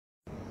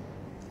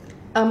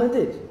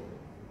আমাদের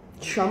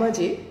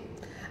সমাজে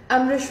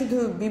আমরা শুধু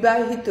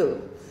বিবাহিত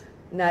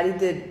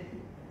নারীদের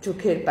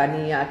চোখের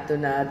পানি,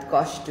 আর্তনাদ,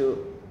 কষ্ট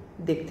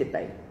দেখতে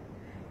পাই,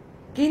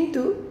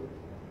 কিন্তু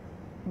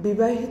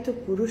বিবাহিত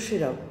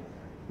পুরুষেরাও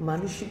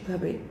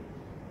মানসিকভাবে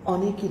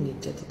অনেকই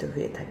নির্যাতিত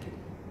হয়ে থাকে।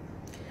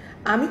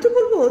 আমি তো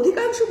বলবো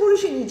অধিকাংশ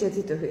পুরুষই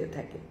নির্যাতিত হয়ে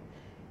থাকে,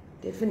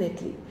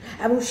 ডেফিনেটলি।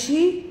 এবং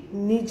সেই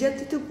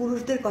নির্যাতিত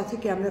পুরুষদের কথা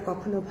কি আমরা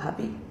কখনো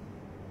ভাবি?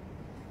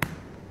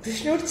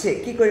 প্রশ্ন উঠছে,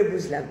 কি করে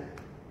বুঝলাম?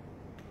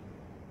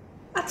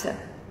 আচ্ছা,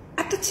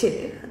 একটা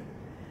ছেলে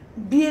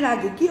বিয়ের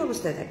আগে কি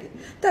অবস্থায় থাকে?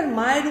 তার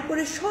মায়ের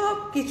উপরে সব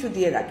কিছু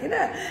দিয়ে রাখে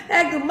না,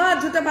 একদম। মা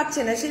জুতা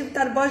পাচ্ছে না, সে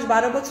তার বয়স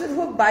 12 বছর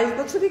হোক, 22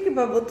 বছরই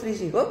কিংবা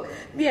 32ই হোক,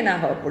 বিয়ে না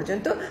হওয়া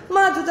পর্যন্ত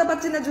মা জুতা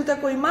পাচ্ছে না, জুতা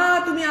কই, মা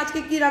তুমি আজকে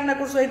কি রান্না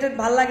করছো, এটা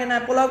ভাল লাগে না,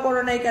 পোলাও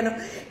করো নাই কেন,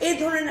 এই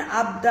ধরনের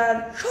আবদার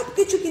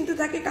সবকিছু কিন্তু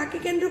থাকে কাকে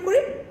কেন্দ্র করে?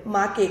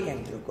 মাকে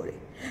কেন্দ্র করে।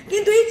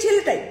 কিন্তু এই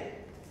ছেলেটাই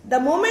the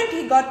moment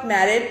he got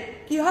married,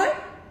 কি হয়?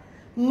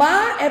 মা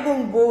এবং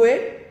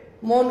বউয়ের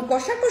মন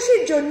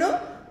কষাকষির জন্য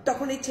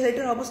তখন এই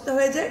ছেলেটার অবস্থা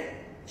হয়ে যায়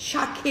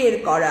শাখের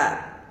করা।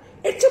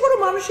 এর চেয়ে বড়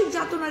মানসিক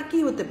যাতনার কি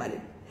হতে পারে?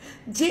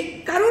 যে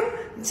কারণ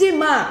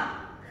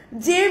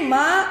যে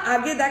মা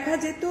আগে দেখা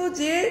যেত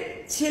যে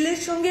ছেলের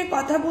সঙ্গে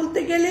কথা বলতে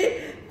গেলে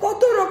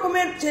কত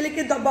রকমের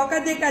ছেলেকে বকা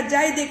দেখ আর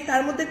যাই দেখ,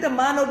 তার মধ্যে একটা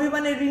মান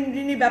অভিমানের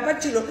ঋণী ব্যাপার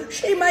ছিল,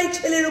 সেই মাই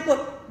ছেলের উপর,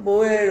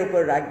 বউয়ের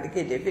উপর রাগ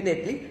দেখে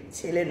ডেফিনেটলি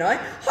ছেলে নয়,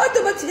 হয়তো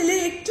বা ছেলে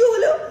একটু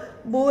হলেও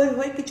বউয়ের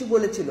হয়ে কিছু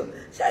বলেছিল,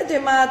 যে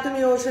মা তুমি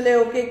আসলে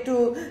ওকে একটু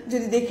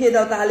যদি দেখিয়ে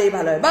দাও তাহলেই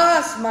ভালো হয়।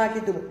 বাস, মা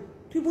কিন্তু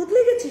তুই বদলে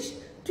গেছিস,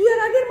 তুই আর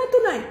আগের মতো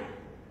নাই,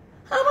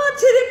 আমার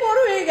ছেলে বড়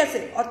হয়ে গেছে।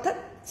 অর্থাৎ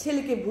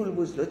ছেলেকে ভুল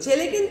বুঝলো।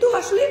 ছেলে কিন্তু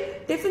আসলে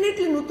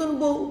ডেফিনেটলি নতুন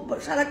বউ,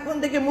 সারাক্ষণ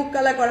থেকে মুখ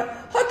কালা করা,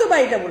 হয়তো বা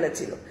এটা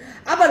বলেছিল।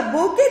 আবার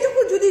বউকে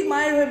যখন যদি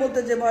মায়ের হয়ে বলতো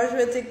যে বয়স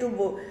হয়েছে একটু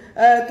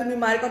তুমি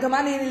মায়ের কথা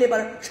মানিয়ে নিলে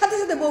পারো, সাথে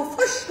সাথে বউ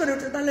ফস করে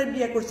উঠে, তাহলে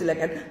বিয়ে করছিল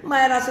কেন?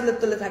 মায়ের আসলের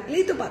তলে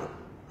থাকলেই তো পারো।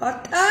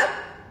 অর্থাৎ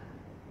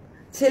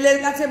ছেলের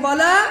কাছে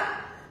বলা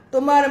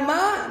তোমার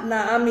মা না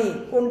আমি,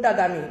 কোনটা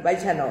দামি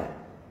বাইছা নাও।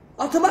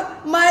 অথবা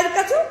মায়ের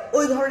কাছেও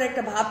ওই ধরনের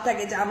একটা ভাব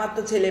থাকে যে আমার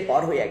তো ছেলে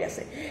পর হইয়া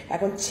গেছে।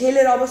 এখন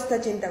ছেলের অবস্থা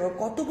চিন্তা করো,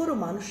 কত বড়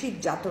মানসিক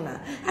যাতনা।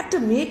 একটা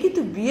মেয়ে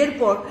কিন্তু বিয়ের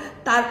পর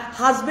তার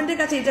হাজবেন্ডের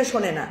কাছে এটা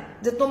শোনে না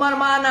যে তোমার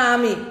মা না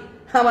আমি,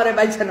 আমারে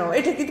বাইছা নাও।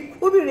 এটা কিন্তু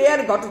খুবই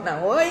রেয়ার ঘটনা,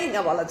 হয়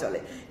না বলা চলে,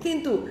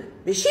 কিন্তু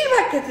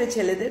বেশিরভাগ ক্ষেত্রে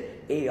ছেলেদের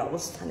এই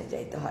অবস্থানে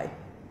যাইতে হয়।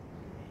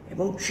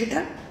 এবং সেটা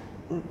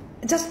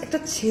জাস্ট একটা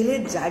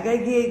ছেলের জায়গায়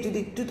গিয়ে যদি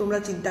একটু তোমরা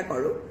চিন্তা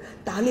করো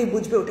তাহলেই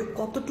বুঝবে ওটা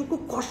কতটুকু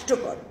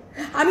কষ্টকর।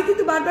 আমি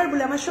কিন্তু বারবার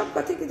বলি, আমার সব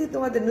কথা কিন্তু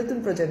তোমাদের নতুন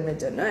প্রজন্মের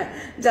জন্য,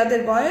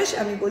 যাদের বয়স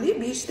আমি বলি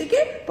 20 থেকে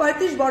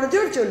 35, বড়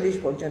জোর 40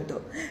 পর্যন্ত,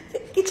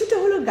 কিছুটা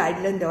হলো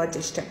গাইডলাইন দেওয়ার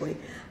চেষ্টা করি।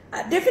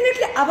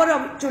 ডেফিনেটলি আবার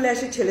চলে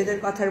আসে ছেলেদের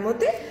কথার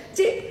মধ্যে,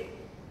 যে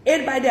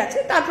এর বাইরে আছে।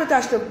 তারপরে তো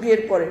আসলো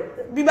বিয়ের পরে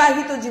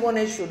বিবাহিত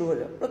জীবনের শুরু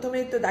হলো। প্রথমে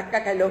তো ধাক্কা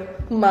খাইলো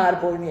মার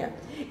বউ নিয়ে।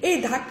 এই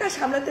ধাক্কা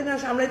সামলাতে না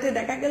সামলাতে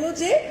দেখা গেল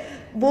যে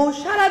বউ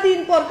সারাদিন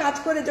পর কাজ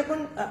করে যখন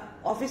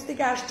অফিস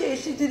থেকে আসছে,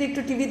 এসে যদি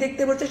একটু টিভি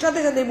দেখতে বলছে, সাথে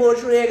সাথে বউ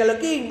শুরু হয়ে গেল,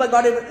 কি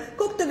ঘরে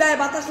খুব তো গায়ে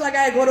বাতাস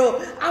লাগায় ঘোরো,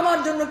 আমার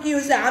জন্য কি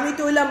হয়েছে, আমি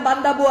তো হইলাম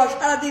বান্দা বউ,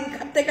 সারাদিন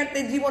খাটতে খাটতে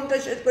জীবনটা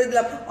শেষ করে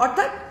দিলাম।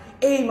 অর্থাৎ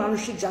এই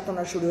মানসিক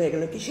যাতনা শুরু হয়ে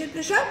গেল কিসের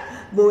প্রেশার?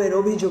 বউয়ের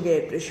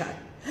অভিযোগের প্রেশার।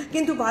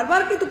 কিন্তু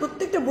বারবার কিন্তু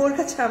প্রত্যেকটা বউয়ের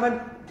কাছে আমার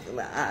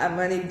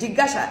মানে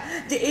জিজ্ঞাসা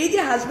যে এই যে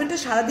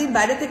হাজবেন্ডের সারাদিন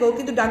বাইরে থেকে, ও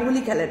কিন্তু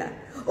ডাঙ্গুলি খেলে না,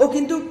 ও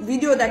কিন্তু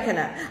ভিডিও দেখে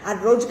না, আর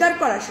রোজগার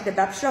করা, সেটা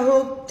ব্যবসা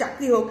হোক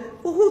চাকরি হোক,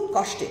 বহুত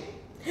কষ্টে।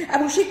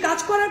 এবং সেই কাজ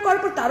করার পর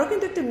তারও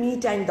কিন্তু একটা মি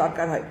টাইম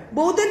দরকার হয়।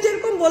 বউদের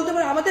যেরকম বলতে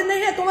পারে আমাদের নেই,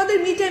 হ্যাঁ তোমাদের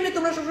মি টাইমে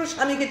তোমরা সবসময়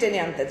স্বামীকে টেনে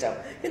আনতে চাও,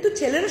 কিন্তু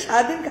ছেলেরা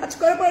সারাদিন কাজ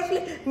করার পর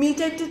আসলে মি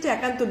টাইমটা হচ্ছে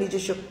একান্ত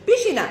নিজস্ব,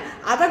 বেশি না,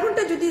 আধা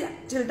ঘন্টা যদি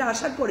ছেলেটা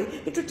আসার পরে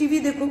একটু টিভি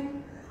দেখুক,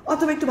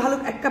 অথবা একটু ভালো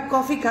এক কাপ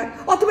কফি খাক,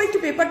 অথবা একটু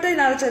পেপারটাই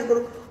নাড়াচাড়া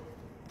করুক,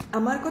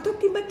 আমার কথা,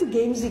 কিংবা একটু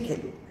গেমসই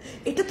খেলুক,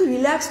 এটা তো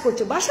রিল্যাক্স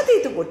করছে,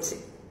 বাসাতেই তো করছে।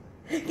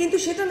 কিন্তু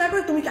সেটা না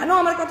করে তুমি কেন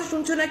আমার কথা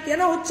শুনছো না,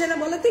 কেন হচ্ছে না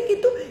বলাতে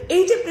কিন্তু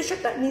এই যে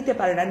প্রেশারটা নিতে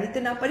পারে না, নিতে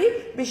না পারি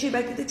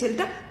বেশিরভাগ ক্ষেত্রে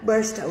ছেলেটা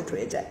বার্স্ট আউট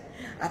হয়ে যায়।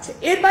 আচ্ছা,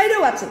 এর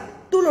বাইরেও আছে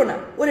তুলনা।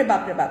 ওরে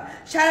বাপরে বাপ,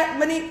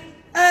 মানে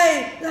এই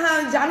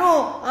হ্যাঁ জানো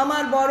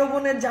আমার বড়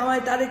বোনের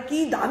জামাই তারে কি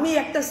দামি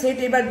একটা সেট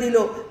এবার দিল,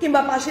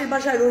 কিংবা পাশের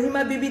বাসায়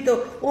রহিমা বিবি তো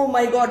ও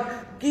মাই গড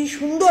কি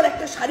সুন্দর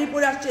একটা শাড়ি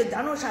পরে আসছে,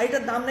 জানো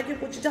শাড়িটার দাম নাকি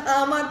 25,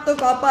 আমার তো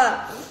কপাল,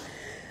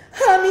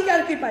 আমি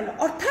কার কি পাইলাম।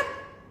 অর্থাৎ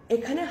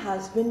এখানে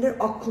হাজবেন্ডের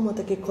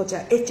অক্ষমতাকে খোঁজা,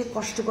 এর চেয়ে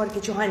কষ্টকর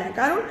কিছু হয় না।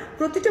 কারণ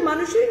প্রতিটা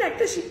মানুষেরই না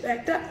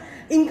একটা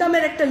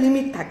ইনকামের একটা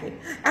লিমিট থাকে।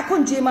 এখন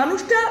যে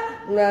মানুষটা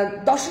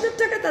 10,000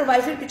 টাকা তার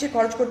ওয়াইফের পিছিয়ে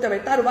খরচ করতে হবে,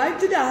 তার ওয়াইফ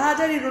যদি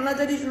আহাজারি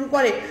রোনাজারি শুরু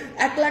করে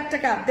 1 লাখ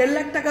টাকা 1.5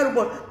 লাখ টাকার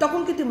উপর, তখন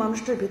কিন্তু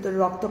মানুষটার ভিতরে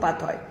রক্তপাত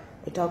হয়।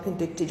 এটাও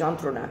কিন্তু একটি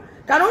যন্ত্রণা।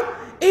 কারণ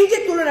এই যে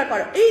তুলনা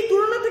করা, এই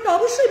তুলনা থেকে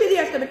অবশ্যই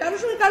বেরিয়ে আসতে হবে, কারোর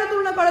সঙ্গে কারো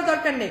তুলনা করার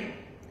দরকার নেই।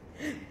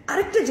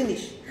 আরেকটা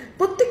জিনিস,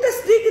 প্রত্যেকটা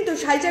স্ত্রী কিন্তু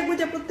সাইজাক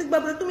বুঝে প্রত্যেকবার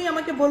বলে তুমি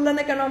আমাকে বললে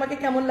না কেন, আমাকে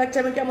কেমন লাগছে,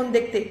 আমি কেমন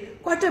দেখতে।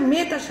 কয়টা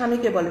মেয়ে তার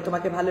স্বামীকে বলে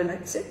তোমাকে ভালো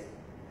লাগছে,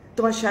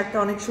 তোমার শার্টটা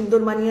অনেক সুন্দর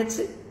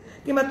মানিয়েছে,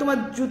 কিংবা তোমার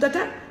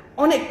জুতাটা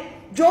অনেক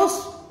জোস,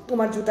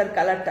 তোমার জুতার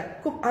কালারটা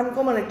খুব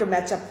আনকমন একটা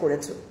ম্যাচ আপ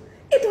করেছো।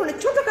 এই ধরনের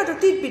ছোটখাটো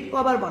টিটবিট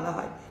কবার বলা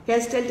হয়।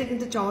 হেয়ার স্টাইলটা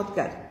কিন্তু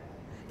চমৎকার।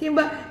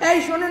 কিংবা এই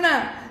শোনো না,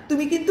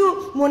 তুমি কিন্তু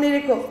মনে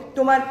রেখো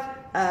তোমার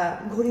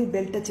ঘড়ির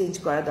বেল্টটা চেঞ্জ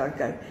করা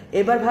দরকার।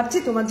 এবার ভাবছি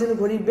তোমার জন্য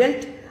ঘড়ির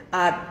বেল্ট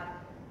আর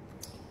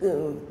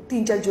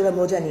 3-4 জোড়া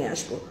মোজা নিয়ে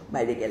আসবো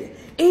বাইরে গেলে।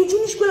 এই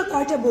জিনিসগুলো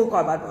কয়টা বউ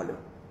কবার বলো?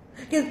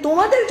 কিন্তু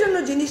তোমাদের জন্য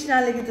জিনিস না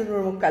আনলে কিন্তু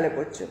তোমরা মুখ কালো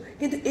করছো।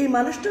 কিন্তু এই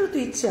মানুষটারও তো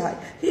ইচ্ছে হয়,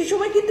 সেই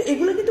সময় কিন্তু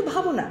এগুলো কিন্তু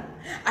ভাবো না।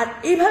 আর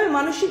এইভাবে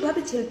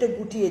মানসিকভাবে ছেলেটা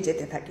গুটিয়ে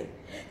যেতে থাকে,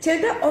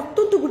 ছেলেটা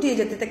অত্যন্ত গুটিয়ে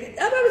যেতে থাকে।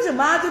 আবার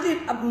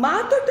মা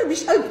তো একটা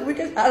বিশাল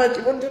ভূমিকা সারা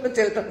জীবন জন্য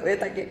ছেলেটা হয়ে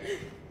থাকে।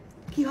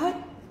 কি হয়,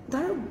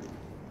 ধরো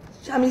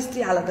স্বামী স্ত্রী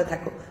আলাদা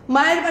থাকো,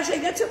 মায়ের বাসায়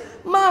গেছো,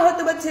 মা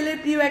হয়তো বা ছেলের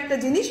প্রিয় একটা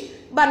জিনিস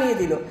বানিয়ে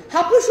দিল,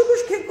 হাপুস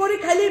হুপুস করে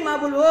খাইলেই মা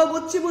বলবো, ও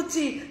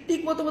বুঝছি ঠিক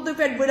মতো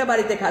পেট বইরা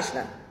বাড়িতে খাস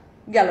না,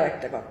 গেল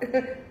একটা কথা।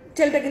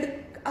 ছেলেটা কিন্তু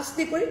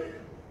আস্তে করে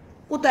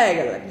কোথায়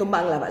গেল একদম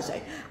বাংলা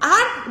ভাষায়।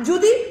 আর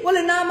যদি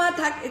বলে না মা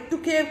থাক, একটু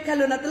খেয়ে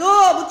খেলো না, তাহলে ও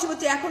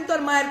বুঝছি এখন তো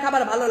আর মায়ের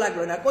খাবার ভালো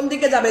লাগলো না, কোন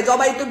দিকে যাবে,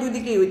 জবাই তো 2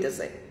 দিকেই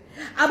হইতেছে।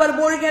 আবার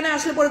বউর জ্ঞানে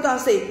আসলে পরে তো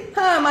আসেই,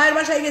 হ্যাঁ মায়ের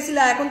বাসায়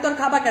গেছিলা, এখন তো আর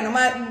খাবা কেন?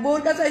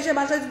 বউর কাছে এসে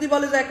বাসায় যদি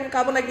বলে যে এখন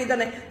খাবো না, কি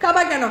জানে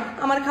খাবা কেন,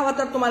 আমার খাওয়া তো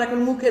আর তোমার এখন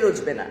মুখে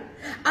রুচবে না।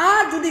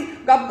 আর যদি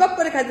গপ গপ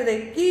করে খাইতে দেয়,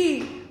 কি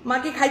মা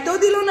কি খাইতেও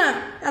দিল না,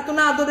 এত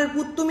না আদরের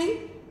পুত তুমি।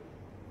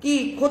 কি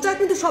খোঁচা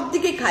কিন্তু সব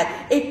দিকেই খায়।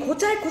 এই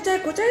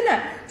খোঁচায় না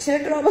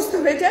ছেলেটার অবস্থা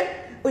হয়ে যায়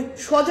ওই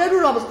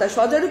সজারুর অবস্থা।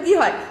 সজারু কি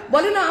হয়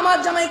বলে না, আমার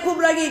জামাই খুব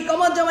রাগী,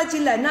 আমার জামাই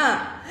চিল্লায় না।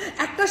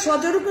 একটা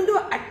সজারু কিন্তু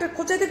একটা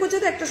খোঁচাইতে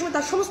একটা সময়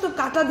তার সমস্ত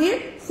কাটা দিয়ে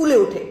ফুলে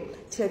ওঠে,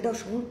 ছেলেটাও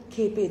সময়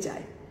খেপে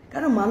যায়।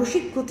 কারণ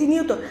মানসিক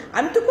প্রতিনিয়ত,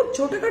 আমি তো খুব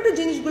ছোটখাটো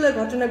জিনিসগুলোর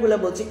ঘটনাগুলো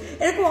বলছি,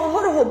 এরকম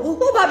অহরহ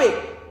বহুভাবে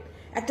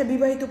একটা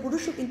বিবাহিত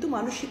পুরুষও কিন্তু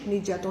মানসিক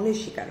নির্যাতনের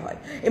শিকার হয়।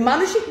 এই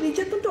মানসিক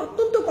নির্যাতনটা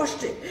অত্যন্ত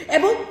কষ্টের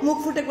এবং মুখ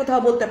ফুটে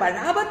কোথাও বলতে পারে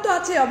না। আবার তো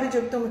আছে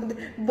অভিযুক্ত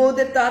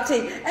বউদের তো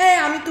আছেই,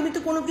 তুমি তো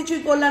কোনো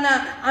কিছুই করলা না,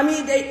 আমি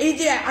এই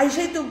যে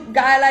আইসাই তো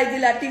গায়ালাই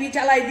দিলা, টিভি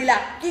চালাই দিলা,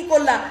 কি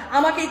করলা,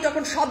 আমাকেই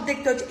তখন সব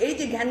দেখতে হচ্ছে, এই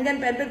যে ঘ্যান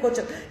প্যান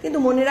করছো। কিন্তু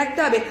মনে রাখতে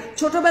হবে,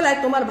 ছোটবেলায়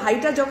তোমার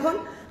ভাইটা যখন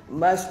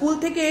স্কুল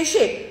থেকে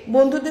এসে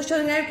বন্ধুদের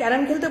সঙ্গে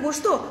ক্যারাম খেলতে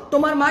বসতো,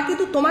 তোমার মা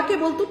কিন্তু তোমাকে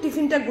বলতো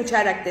টিফিনটা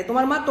গুছায় রাখতে,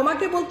 তোমার মা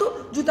তোমাকে বলতো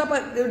জুতা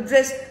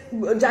ড্রেস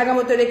জায়গা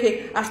মতো রেখে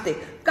আসতে।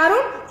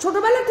 কারণ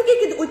ছোটবেলা থেকে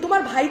কিন্তু ওই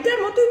তোমার ভাইটার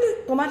মতোই তো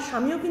তোমার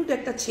স্বামীও কিন্তু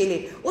একটা ছেলে,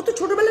 ও তো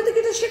ছোটবেলা থেকে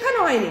এটা শেখানো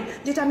হয়নি।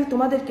 যেটা আমি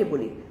তোমাদেরকে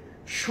বলি,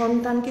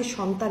 সন্তানকে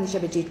সন্তান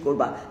হিসেবে ট্রিট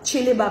করবা,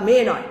 ছেলে বা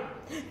মেয়ে নয়।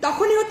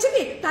 তখনই হচ্ছে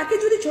কি, তাকে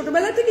যদি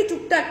ছোটবেলা থেকে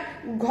টুকটাক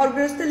ঘর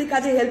গৃহস্থলী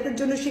কাজে হেল্পের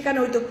জন্য শেখানো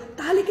হইতো,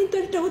 তাহলে কিন্তু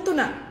এটা হতো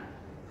না।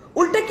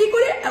 উল্টা কি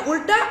করে,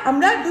 উল্টা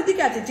আমরা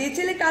দুদিকে আছে, যে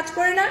ছেলে কাজ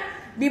করে না,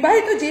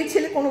 বিবাহিত যে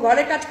ছেলে কোনো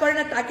ঘরে কাজ করে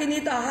না, তাকে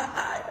নিয়ে তো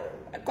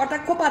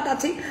কটাক্ষপাত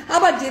আছে।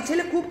 আবার যে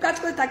ছেলে খুব কাজ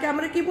করে তাকে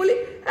আমরা কি বলি,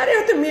 আরে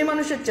হয়তো মেয়ে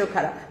মানুষের চেয়েও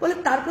খারাপ বলে,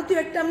 তার প্রতিও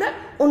একটা আমরা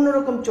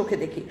অন্যরকম চোখে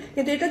দেখি।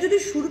 কিন্তু এটা যদি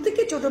শুরু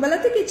থেকে ছোটবেলা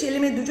থেকে ছেলে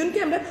মেয়ে দুজনকে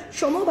আমরা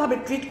সমভাবে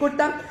ট্রিট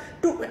করতাম,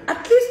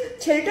 অ্যাটলিস্ট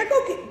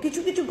ছেলেটাকেও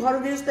কিছু ঘর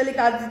গৃহস্থলী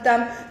কাজ দিতাম,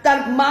 তার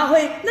মা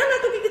হয়ে না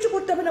তোকে কিছু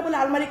করতে হবে না বলে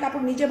আলমারি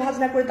কাপড় নিজে ভাঁজ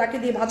না করে তাকে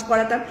দিয়ে ভাঁজ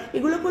করাতাম।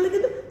 এগুলো করলে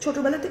কিন্তু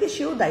ছোটবেলা থেকে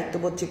সেও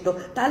দায়িত্ববোধ শিখত,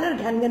 তাহলে আর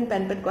ঘ্যান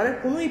প্যান করার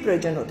কোনোই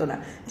প্রয়োজন হতো না,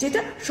 যেটা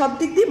সব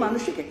দিক দিয়ে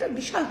মানসিক একটা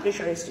বিশাল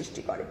প্রেশারের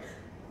সৃষ্টি করে।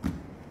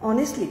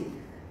 অনেস্টলি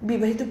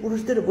বিবাহিত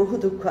পুরুষদের বহু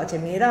দুঃখ আছে,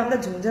 মেয়েরা আমরা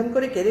ঝুমঝাম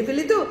করে কেড়ে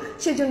ফেলি, তো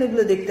সেই জন্য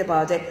এগুলো দেখতে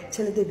পাওয়া যায়।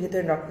 ছেলেদের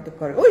ভেতরে রক্ত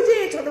করে, ওই যে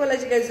ছোটবেলায়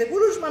শিখেছে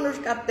পুরুষ মানুষ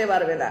কাঁদতে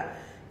পারবে না।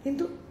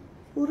 কিন্তু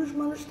পুরুষ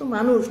মানুষ তো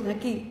মানুষ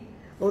নাকি,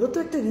 ওরও তো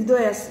একটা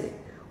হৃদয় আছে,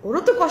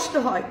 ওরও তো কষ্ট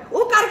হয়, ও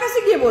কার কাছে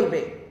গিয়ে বলবে?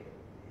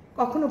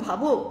 কখনো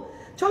ভাবো,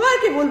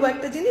 সবাইকে বলবো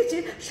একটা জিনিস, যে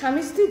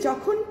স্বামী স্ত্রী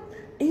যখন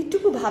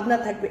এইটুকু ভাবনা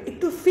থাকবে,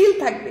 একটু ফিল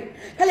থাকবে,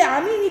 খালি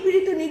আমি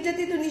নিপীড়িত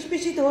নির্যাতিত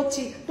নিষ্পেষিত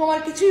হচ্ছি, তোমার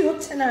কিছুই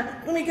হচ্ছে না,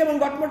 তুমি কেমন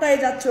গটমটায়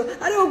যাচ্ছ,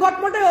 আরে ও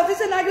গটমটায়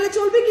অফিসে না গেলে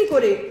চলবে কি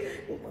করে?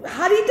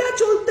 হাড়িটা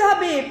চলতে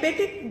হবে,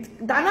 পেটে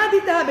দানা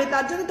দিতে হবে,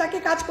 তার জন্য তাকে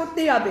কাজ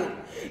করতেই হবে।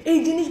 এই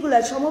জিনিসগুলো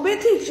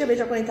সমবেথী হিসেবে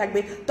যখনই থাকবে,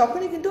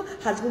 তখনই কিন্তু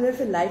হাজব্যান্ড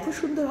ওয়াইফের লাইফও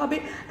সুন্দর হবে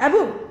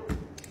এবং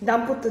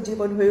দাম্পত্য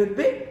জীবন হয়ে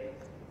উঠবে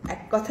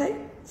এক কথায়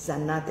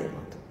জান্নাতের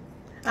মতো।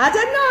 আজ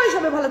আর নয়,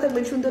 সবাই ভালো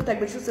থাকবেন, সুন্দর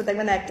থাকবেন, সুস্থ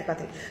থাকবেন। একটা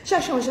কথায়,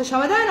 সব সমস্যার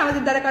সমাধান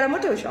আমাদের দ্বারা করা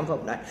মোটেও সম্ভব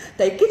নয়,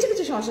 তাই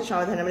কিছু সমস্যার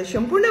সমাধান আমরা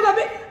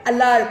সম্পূর্ণভাবে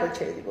আল্লাহর উপর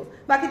ছেড়ে দিব।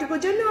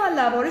 বাকিটুকুর জন্য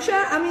আল্লাহ ভরসা,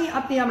 আমি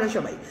আপনি আমরা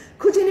সবাই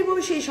খুঁজে নিব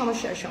সেই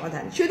সমস্যার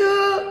সমাধান, শুধু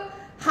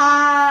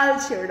হাল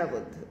ছেড়ে না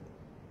বন্ধু।